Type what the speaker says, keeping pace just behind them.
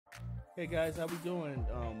Hey guys, how we doing?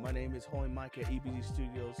 My name is Holy Mike at EBG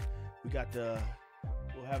Studios.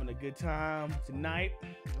 We're having a good time tonight.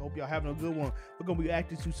 I hope y'all having a good one. We're gonna be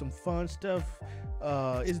acting to some fun stuff.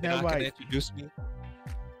 Isn't that right? Introduce me.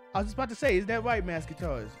 I was just about to say, isn't that right, Mass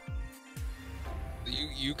Guitars?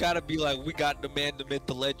 You gotta be like, we got the man, the myth,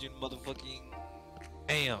 the legend, motherfucking.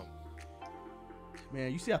 Damn.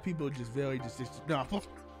 Man, you see how people just no.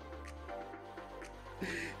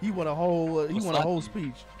 He want a whole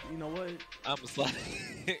speech. You know what? I'm like,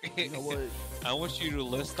 You know what? I want you to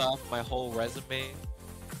list off my whole resume.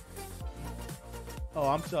 Oh,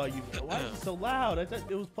 I'm sorry. Why is it so loud? I thought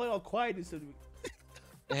it was playing all quiet.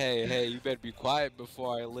 Hey, you better be quiet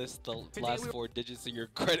bore I list the last 4 digits of your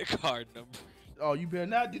credit card number. Oh, you better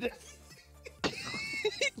not do that.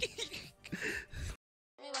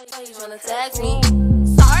 You wanna text me?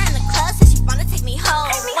 Saw her in the club, said she wanna take me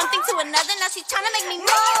home. One thing to another, now she's trying to make me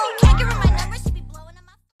move. Can't give her my number, she be blowing up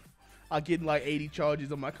my. I'm getting like 80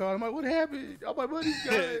 charges on my card. I'm like, what happened? All my money's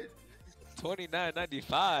gone.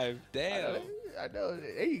 $29.95. Damn. I know.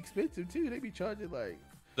 They expensive too. They be charging like. Is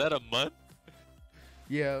that a month?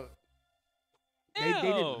 Yeah.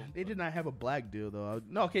 They did not have a black deal though.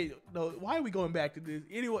 No, okay. No, why are we going back to this?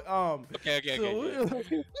 Anyway,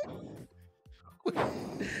 Okay.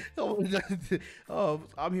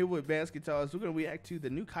 I'm here with Bass Guitars. We're gonna react to the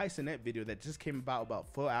new Kai CENAT video that just came about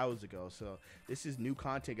 4 hours ago. So this is new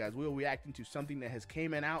content, guys. We're reacting to something that has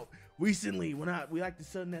came in out recently. We like to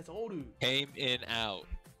something that's older. Came in out.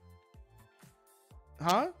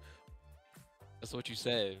 Huh? That's what you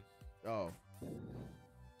said. Oh.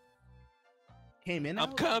 Came in out?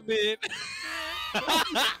 I'm coming.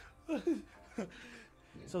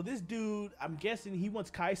 So this dude, I'm guessing he wants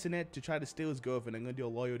Kai CENAT to try to steal his girlfriend. I'm gonna do a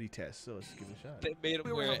loyalty test, so let's give it a shot. They made him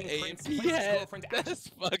wear an A&P hat. That's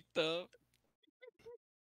fucked up.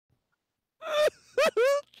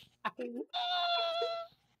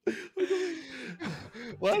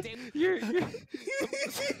 What? You're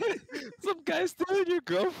some guy stealing your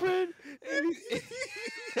girlfriend, and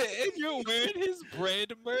you're wearing his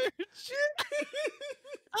brand merch.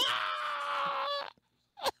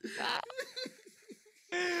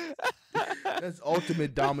 That's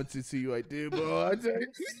ultimate dominance right there, bro. I tell you.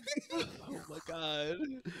 Oh my god.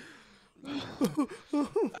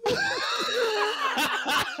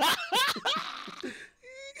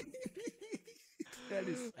 That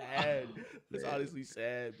is sad. That's honestly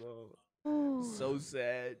sad, bro. So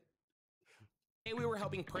sad. Today we were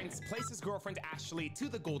helping Prince place his girlfriend Ashley to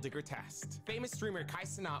the gold digger test. Famous streamer Kai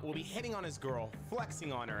CENAT will be hitting on his girl,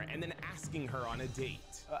 flexing on her, and then asking her on a date.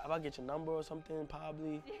 If I get your number or something,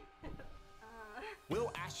 probably.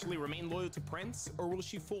 Will Ashley remain loyal to Prince, or will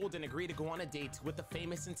she fold and agree to go on a date with the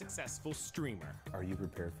famous and successful streamer? Are you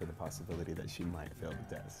prepared for the possibility that she might fail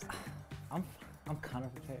the test? I'm kind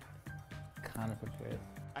of prepared. Kind of prepared.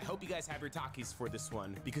 I hope you guys have your talkies for this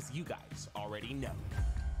one, because you guys already know.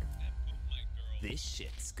 This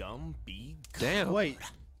shit's gonna be good. Damn. Wait.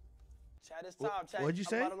 Chat, it's time. Chat. What'd you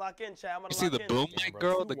say? I'm about to lock in, chat. I'm about You to see lock the in. boom Damn, mic bro,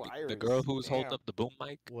 girl, two the wires. girl who's holding Damn. up the boom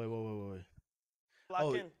mic. Wait. Lock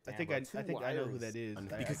Oh, in. I think Damn, bro, I think I know who that is.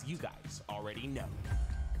 Because you guys already know.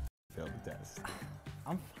 Fail the test.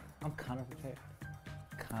 I'm kind of prepared.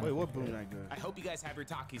 Wait, what boom night girl? I hope you guys have your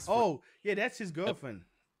talkies for Oh, yeah, that's his girlfriend.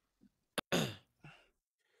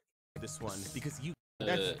 this one, because you.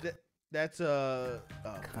 That's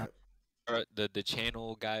The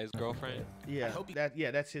channel guy's girlfriend. yeah, hope you-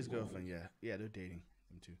 that's his girlfriend. Yeah, they're dating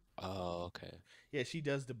him too. Oh, okay. Yeah, she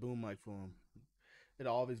does the boom mic for him. In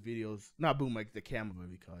all of his videos, not boom mic, the camera,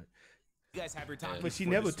 whatever you call it. You guys have your talkies But she for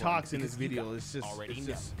never this one, talks in because his you video. guys It's already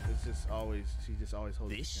know. just always she just always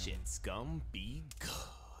holds. This the camera. shit's gonna be good.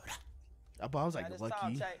 I was like Chat, it's lucky.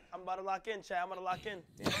 time, chat. I'm about to lock in, chat. I'm about to lock in.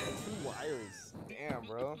 Damn, bro, 2 wires. Damn,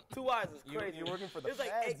 bro. 2 wires is crazy. You're working for the It's like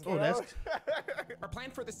feds, 8, bro. Oh, that's Our plan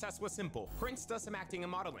for this test was simple. Prince does some acting and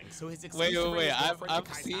modeling, so his Wait. excuse to bring his girlfriend to I've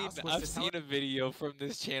Kai's seen house was to tell her- a video from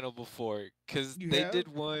this channel before, cause You they have? did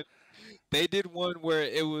one. They did one where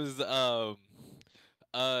it was a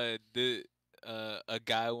guy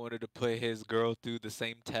wanted to put his girl through the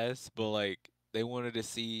same test, but like they wanted to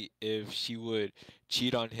see if she would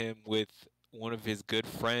cheat on him with one of his good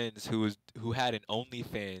friends who had an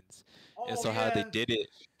OnlyFans. And so how they did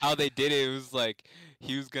it was like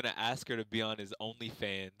he was gonna ask her to be on his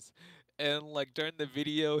OnlyFans, and like during the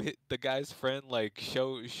video, the guy's friend like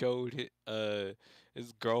showed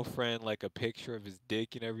his girlfriend like a picture of his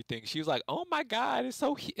dick and everything. She was like, "Oh my god,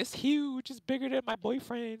 it's huge, it's bigger than my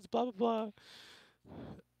boyfriend's." Blah blah blah.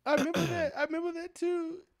 I remember that. I remember that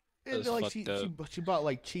too. And That's like fucked she bought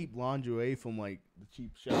like cheap lingerie from like the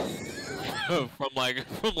cheap shop. from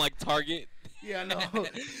like Target. Yeah, I know.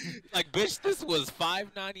 Like, bitch, this was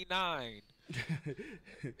 $5.99.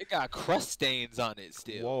 It got crust stains on it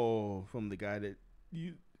still. Whoa, from the guy that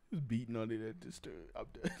you was beating on it at the store. I'm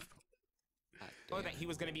done. Or that he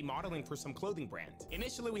was going to be modeling for some clothing brand.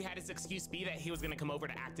 Initially, we had his excuse be that he was going to come over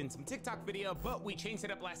to act in some TikTok video, but we changed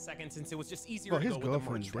it up last second since it was just easier to His go with the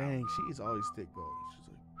girlfriend, merch route. dang, she is always thick, bro. She's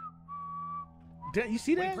like, damn, you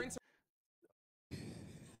see When that? Prince,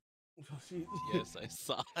 Yes, I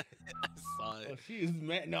saw it. I saw Oh, it. she is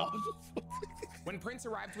mad. No. when Prince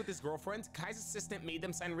arrived with his girlfriend, Kai's assistant made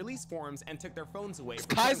them sign release forms and took their phones away for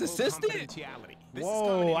Kai's quote-unquote assistant? confidentiality. This is Whoa,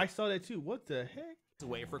 coming I saw that too. What the heck?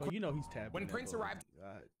 away for Oh, you know he's tapping. When that, Prince bro. arrived-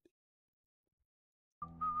 God.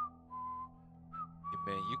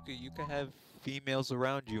 Man, you could have females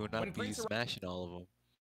around you and When not be Prince smashing all of them.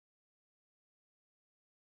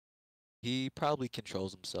 He probably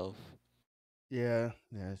controls himself. Yeah,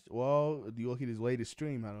 yes. Well, you look at his latest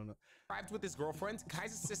stream. I don't know. arrived with his girlfriend,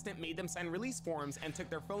 Kai's assistant made them sign release forms and took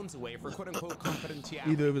their phones away for quote-unquote confidentiality.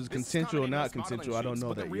 Either it was This is consensual or common in not most modeling consensual. I don't shoots, know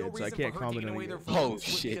but the that real yet, so I reason can't for her comment taking on away it their yet. phones Oh, was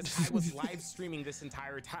shit. because Kai was live streaming this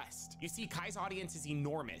entire test. You see, Kai's audience is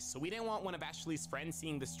enormous, so we didn't want one of Ashley's friends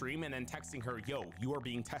seeing the stream and then texting her, yo, you are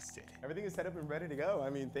being tested. Everything is set up and ready to go. I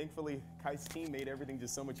mean, thankfully, Kai's team made everything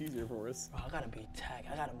just so much easier for us. Bro, I gotta be tack.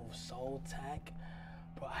 I gotta move so tack.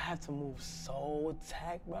 Bro, I have to move so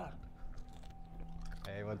tack, bro.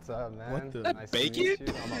 Hey, what's up, man? What the- Nice Bacon? to meet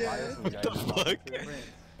you. I'm Elias. What the fuck?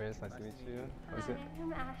 Prince, nice to meet you. What's Hi, it?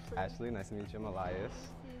 I'm Ashley. Ashley, nice to meet you. I'm Elias.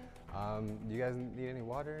 You guys need any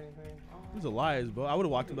water or anything? Who's Elias, bro? I would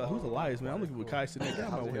have walked about. Who's Elias, man? I'm looking for Kai Cenaat. Get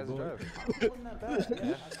out How's my your way, guys' bro. drive? Wasn't that bad.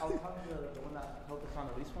 Yeah, I was talking to the one that helped us on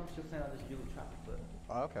the release form. She was saying I just usually traffic, but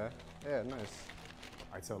Oh, okay. Yeah, nice.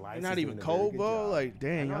 All right, so Elias You're not is even doing a very cold, good bro. job. Like,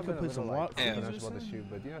 dang, know I I've could been a put some little, water. like, Yeah. confidential about the shoot,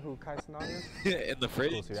 but do you know who Kai Cenaat is? In the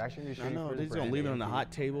fridge. Cool, so you're actually I shooting know for they the just gonna brand leave it on the AMP.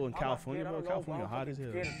 hot table in I'm not California, scared, I bro. don't know, California bro. hot as hell.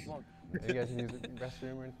 Scared as fuck. You guys can use the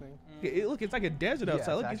restroom or anything? Look, it's like a desert Yeah,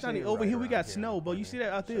 outside. it's Look, it's not actually even, over right here we around got here. snow, bro. You see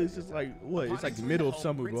that out there? It's just like what? It's Upon like the entering middle the of home,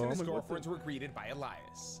 summer, Prince bro. and his I'm like, what girlfriends the- were greeted by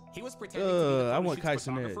Elias. He was pretending to be the I want photo Kai shoot's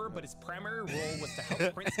photographer, Cenaat. but his primary role was to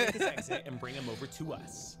help Prince make his exit and bring him over to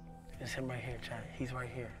us. It's him right here, Chad. He's right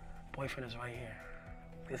here. Boyfriend is right here.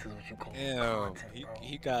 This is what you call Damn, content, he, bro.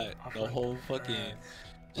 he got My the friend whole got fucking friends.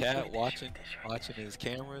 chat Shoot watching this right there. his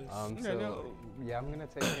cameras. Yeah, So, no. yeah, I'm gonna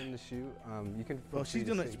take him to shoot. You can. Bro, feel she's free to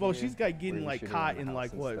gonna. sit Bro, here she's got where getting you're like shooting caught around in the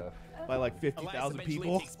like house what, and stuff. by like Elias 50,000 eventually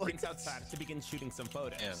people. takes Prince outside to begin shooting some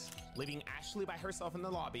photos, Yeah. leaving Ashley by herself in the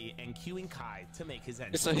lobby and cueing Kai to make his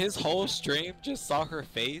entrance. So his whole stream just saw her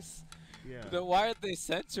face. Yeah. Then why are they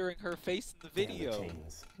censoring her face in the Damn, the video?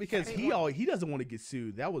 chains. Because he doesn't want to get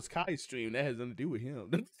sued. That was Kai's stream. That has nothing to do with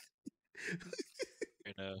him.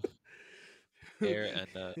 You know, hair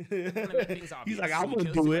and He's like, I'm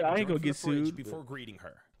gonna do it. I ain't gonna get sued. Before greeting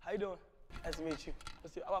her. How you doing? Nice to meet you.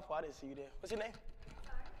 I didn't see you there. What's your name?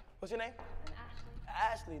 What's your name?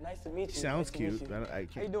 Ashley. Nice to meet you. Sounds Nice to meet cute. you. I How you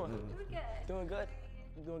can't. doing? Good. Doing good.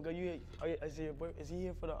 You doing good? You here? Oh, yeah, is he your boy? Is he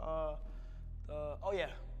here for the oh yeah,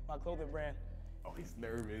 my clothing brand? Oh, he's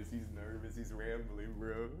nervous. He's nervous. He's rambling,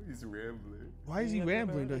 bro. He's rambling. Why is he You know,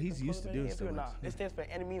 rambling though? the He's used to clothing doing brand, stuff. Nah, it stands for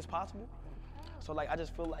any means possible. So like I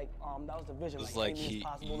just feel like that was the vision. It's like, like any means he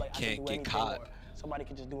possible. Like I can't can do get anything, caught. or somebody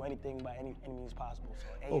can just do anything by any means possible. So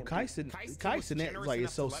Oh, AMP. Kai Kai's team was Cenaat, generous like enough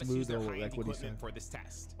it's so to let us use smooth their though, high-end like what he equipment said. for this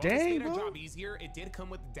test. While this Dang, made our bro. job easier, it did come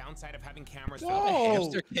with the downside of having cameras. Whoa. A Oh.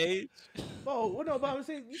 hamster cage. Oh, what no, but I'm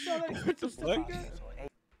saying you saw that expensive stuff he fuck? got. So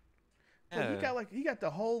Bro, he Yeah. got like he got the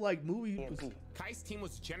whole like movie. AMP. Kai's team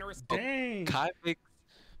was generous. Dang. Kai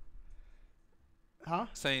Huh?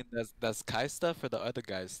 saying that's Kai stuff or the other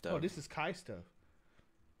guy's stuff. Oh, this is Kai stuff.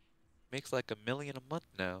 Makes like $1 million a month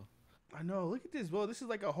now. I know. Look at this, bro. This is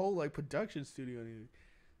like a whole like production studio in here.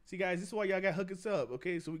 See, guys, this is why y'all got to hook us up,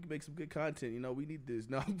 okay? So we can make some good content. You know, we need this.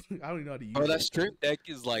 No, I don't even know how to use Bro, it. that stream deck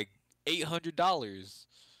is like $800.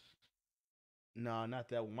 No, not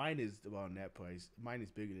that one. Mine is about that price. Mine is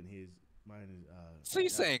bigger than his. Mine is. So you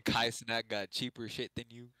saying Kai Cenaat got cheaper shit than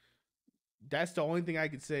you? That's the only thing I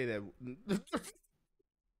could say that.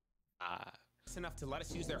 Ah. Enough to let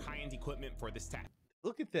us use their high-end equipment for this test.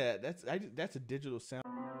 Look at that. That's a digital sound.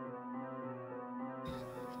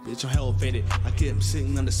 Bitch, I'm hell faded. I keep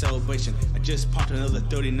sitting on the celebration. I just popped another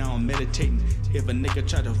 30, now I'm meditating. If a nigga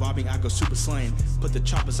try to rob me, I go super slaying. Put the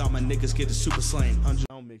choppers out, my niggas get a super slaying.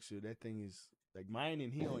 Sound mixer. That thing is like mine,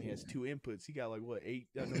 and he only has 2 inputs. He got like what 8?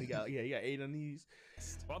 I know he got he got 8 on these.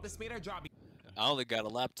 While this made our job I only got a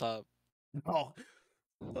laptop.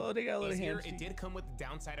 Oh, they got a little easier, hamster. it did come with the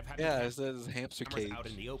downside of having Yeah, it cameras says hamster cage. out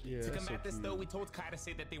in the open. Yeah, to that's combat so this, cute. though, we told Kai to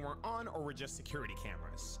say that they weren't on or were just security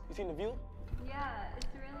cameras. You seen the view? Yeah, it's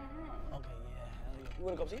really nice. Okay, yeah, hell yeah. You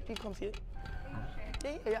wanna come see it? You can come see it.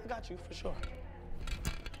 Yeah, I got you for sure.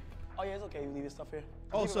 Oh yeah, it's okay. You leave your stuff here.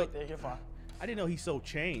 Oh, Leave it so right there. You're fine. I didn't know he sold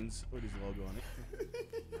chains with his logo on it.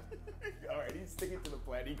 All right, he's sticking to the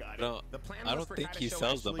plan. He got it. No, The plan I was don't for think Kai to he show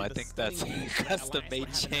sells them. Ashley I the think that's stunning views so that's that the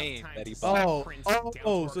Elias main would have enough chain time that he to bought. Oh, Prince down to so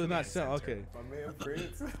our it's not command selling. center. Okay. My man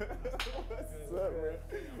Prince. What's up,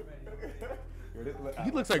 man? He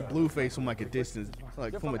looks like Blueface from like a distance,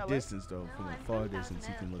 like from a distance though, from a far distance.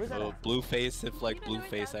 He can look. Well, Blueface, if like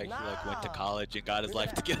Blueface actually like went to college and got his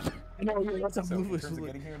life together. No, that's how So in Blueface terms of looks.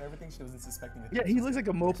 getting here and everything, she wasn't suspecting it. Yeah, he looks like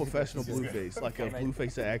a more professional Blueface, like a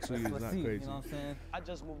Blueface that actually is not crazy. You know what I'm saying? I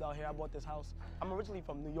just moved out here. I bought this house. I'm originally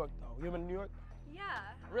from New York though. You ever been in New York? Yeah.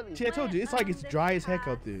 Really? See, I told you, it's like it's dry as heck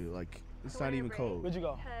out there. Like it's not even cold. Where'd you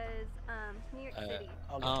go? Because New York City.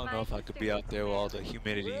 I don't know if I could be out there with all the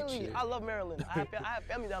humidity and Really? shit. I love Maryland. I have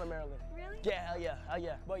family down in Maryland. Really? Yeah, hell yeah, hell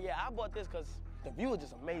yeah. But yeah, I bought this because the view is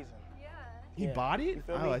just amazing. Yeah. He Yeah. bought it? You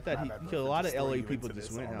feel Oh, me? I thought he a lot of LA people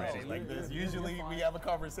just went out. Like this. Usually we have a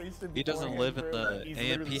conversation. He doesn't beforehand, live in bro. the He's AMP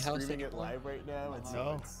literally house streaming it anymore? live right now, and so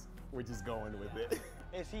No. we're just going with it.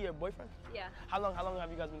 Is he your boyfriend? Yeah. How long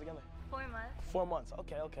have you guys been together? 4 months. 4 months.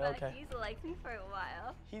 Okay. But he's liked me for a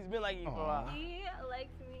while. He's been like you for a while. He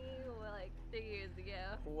liked me like 3 years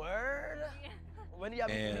ago. Word? Yeah. When did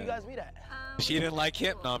you guys meet at? She didn't like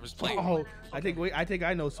him. No, I'm just playing. Oh, I think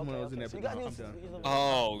I know someone else in there. So you But guys no, I'm used done. to-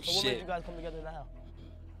 Oh, so what made shit. you guys come together now?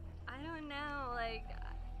 I don't know. Like,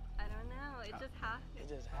 I don't know. It just happened. It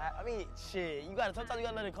just I mean, shit. Sometimes you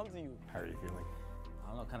gotta let it come to you. How are you feeling?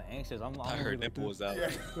 I don't know, kind of anxious. I'm I heard nipple was out.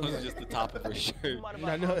 It was just the top of her shirt. You mind if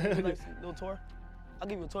I No. give you like a little tour? I'll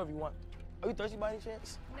give you a tour if you want. Are you thirsty by any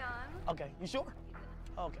chance? No, I'm Okay, you sure?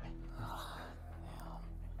 Okay.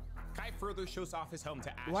 Kai further shows off his home to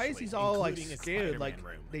Ashley. Why is he all like including his scared? Like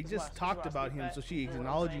Spider-Man room. they just talked about him, so she's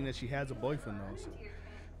acknowledging that she has a boyfriend though. So.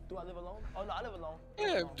 Do I live alone? Oh no, I live alone.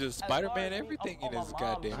 Yeah, just As far Spider-Man, as me, everything I'm in his my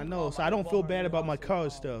mom. goddamn. I know, so I don't feel bad about my car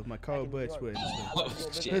stuff, my car butt sweat. and stuff.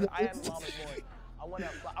 Oh, shit. I am mama's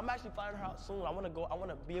boy. I'm actually flying her out soon. I wanna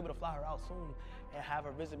be able to fly her out soon and have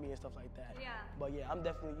her visit me and stuff like that. Yeah. But yeah, I'm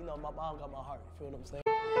definitely, my mom got my heart. You feel what I'm saying?